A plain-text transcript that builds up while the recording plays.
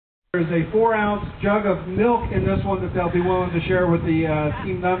There's a 4-ounce jug of milk in this one that they'll be willing to share with the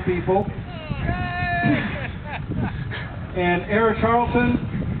Team Numb people. And Eriks Charlton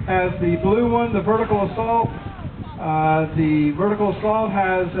has the blue one, the Vertical Assault. The Vertical Assault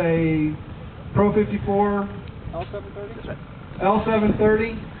has a Pro 54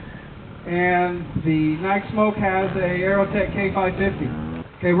 L730, and the Night Smoke has a Aerotech K550.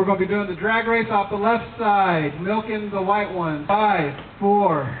 Okay, we're going to be doing the drag race off the left side, milking the white one. 5,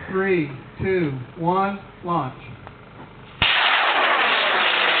 4, 3, 2, 1, launch.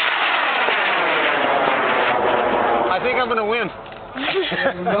 I think I'm going to win.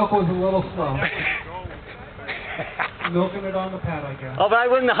 The milk was a little slow. Milking it on the pad, I guess. Oh, but I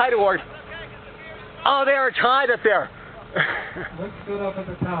win the height award. Oh, they are tied up there. Looks good up at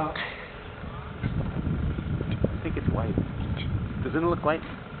the top. I think it's white. Doesn't it look white?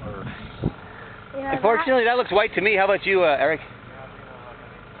 Yeah, unfortunately, that looks white to me. How about you, Eric?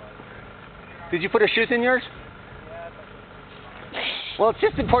 Did you put a chute in yours? Well, it's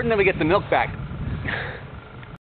just important that we get the milk back.